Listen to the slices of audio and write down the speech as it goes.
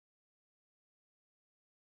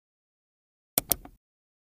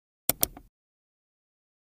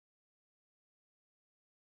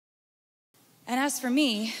And as for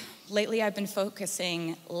me, lately I've been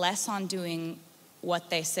focusing less on doing what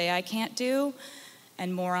they say I can't do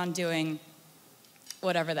and more on doing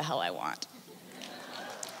whatever the hell I want.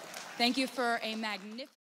 Thank you for a magnificent...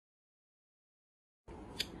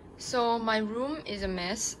 So my room is a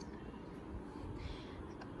mess.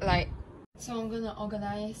 So I'm gonna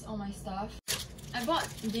organize all my stuff. I bought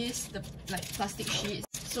the plastic sheets.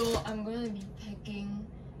 So I'm gonna be packing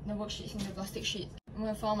the worksheets in the plastic sheet. I'm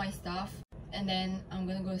gonna file my stuff, and then I'm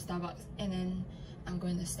gonna go to Starbucks, and then I'm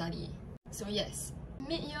going to study. So yes,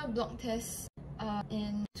 mid-year block tests are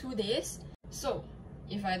in 2 days. So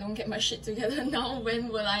if I don't get my shit together now, when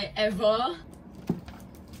will I ever?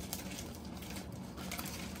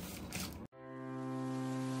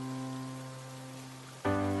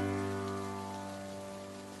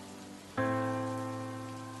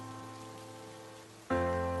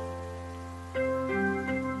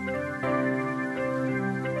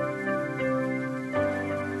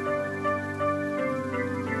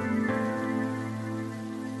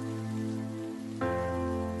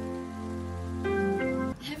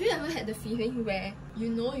 Have you ever had the feeling where you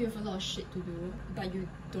know you have a lot of shit to do, but you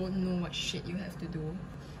don't know what shit you have to do?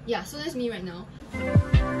 Yeah, so that's me right now.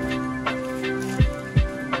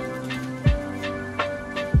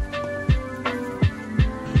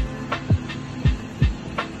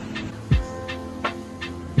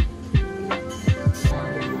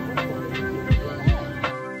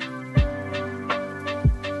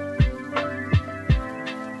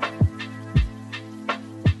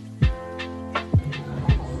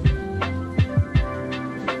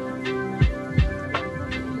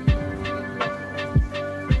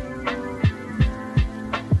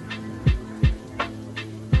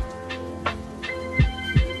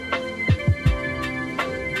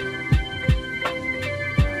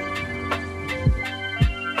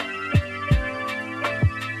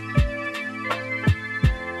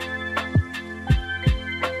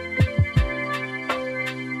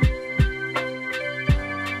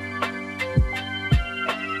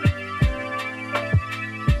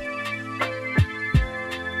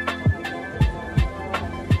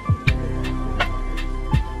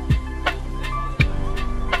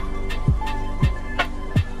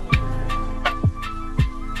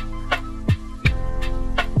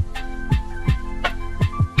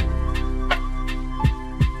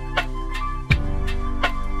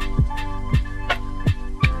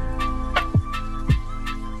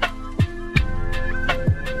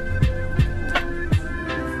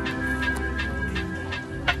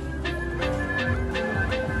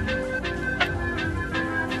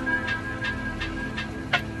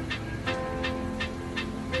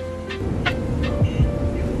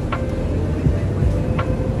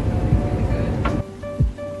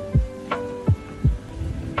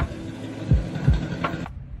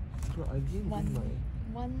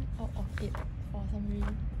 One out of 8 for some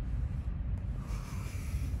reason.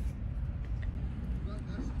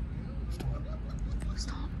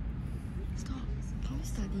 Stop. Can you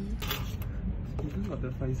study? You don't got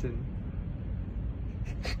the 5 cents.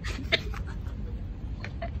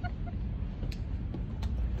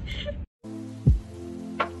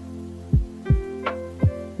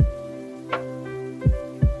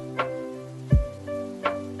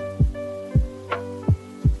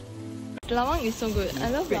 Lawang is so good. I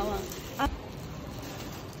love lawang.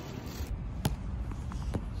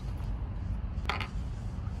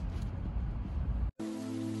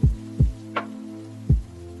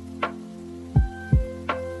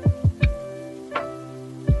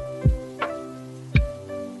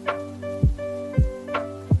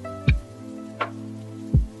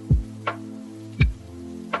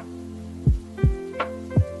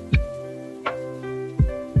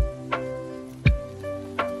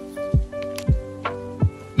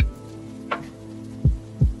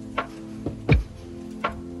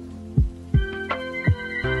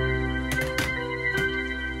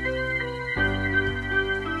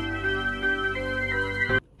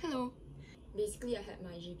 Basically, I had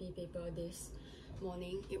my GP paper this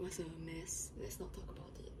morning. It was a mess. Let's not talk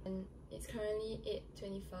about it. And it's currently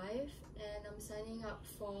 8:25 and I'm signing up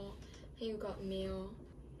for Hey You Got Mail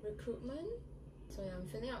recruitment. So yeah, I'm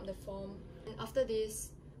filling out the form. And after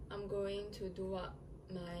this, I'm going to do up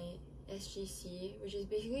my SGC, which is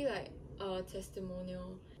basically like a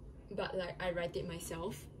testimonial, but like I write it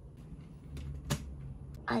myself.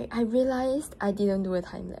 I realized I didn't do a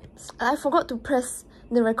time lapse. I forgot to press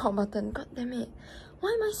the record button. God damn it. Why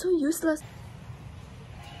am I so useless?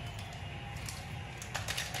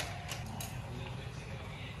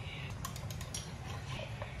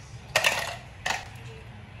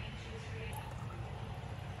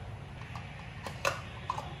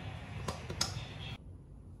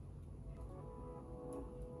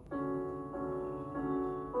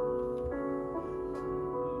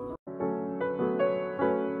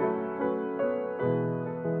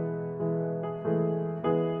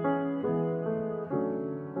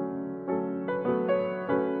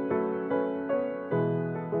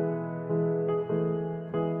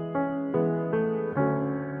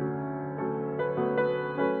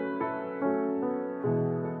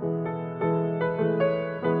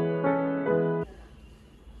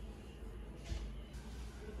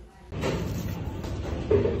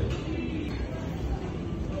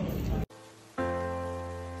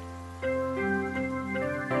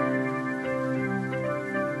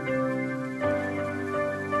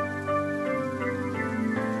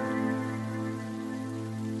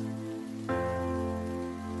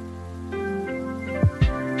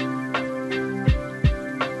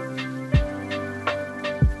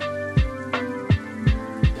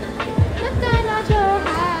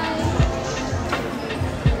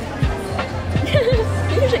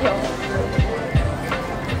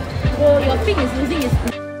 Oh, your pink is losing its blue.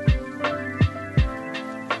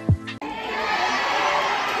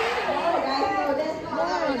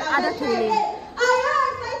 Other tooling.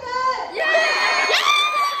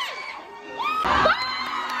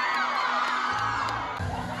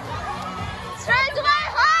 Straight to my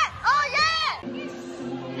heart! Oh yeah!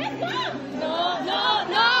 No!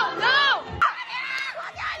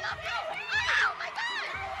 I love you! Oh my god!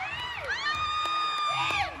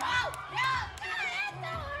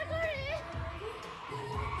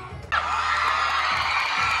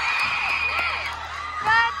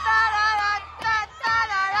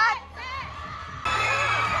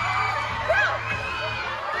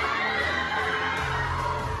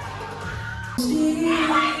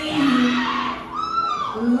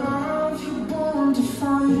 Love you born to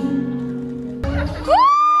find.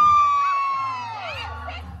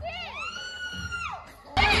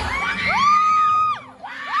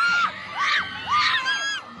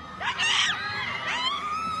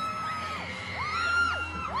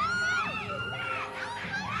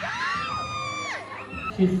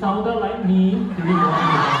 She sounded like me during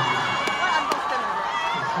morning.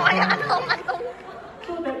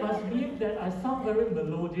 So that must mean that I sound very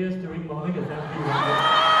melodious during morning assembly.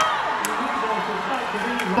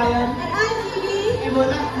 Ryan and I'm Phoebe, and would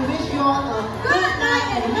like to wish you all a good night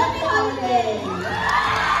and happy holiday.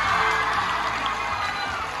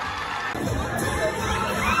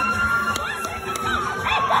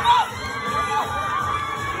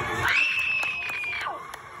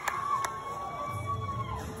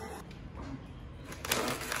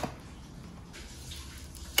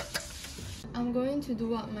 I'm going to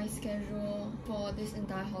do up my schedule for this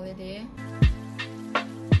entire holiday.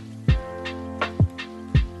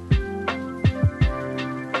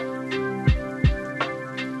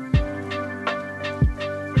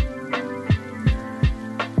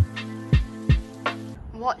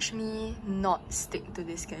 Watch me not stick to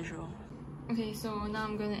this schedule. Okay, so now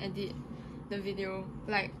I'm gonna edit the video.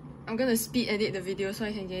 Like, I'm gonna speed edit the video so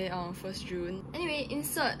I can get it on 1st June. Anyway,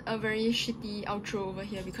 insert a very shitty outro over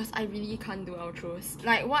here because I really can't do outros.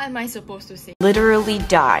 Like, what am I supposed to say? Literally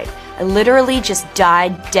died. I literally just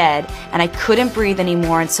died dead and I couldn't breathe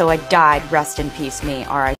anymore and so I died. Rest in peace me.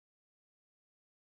 Alright.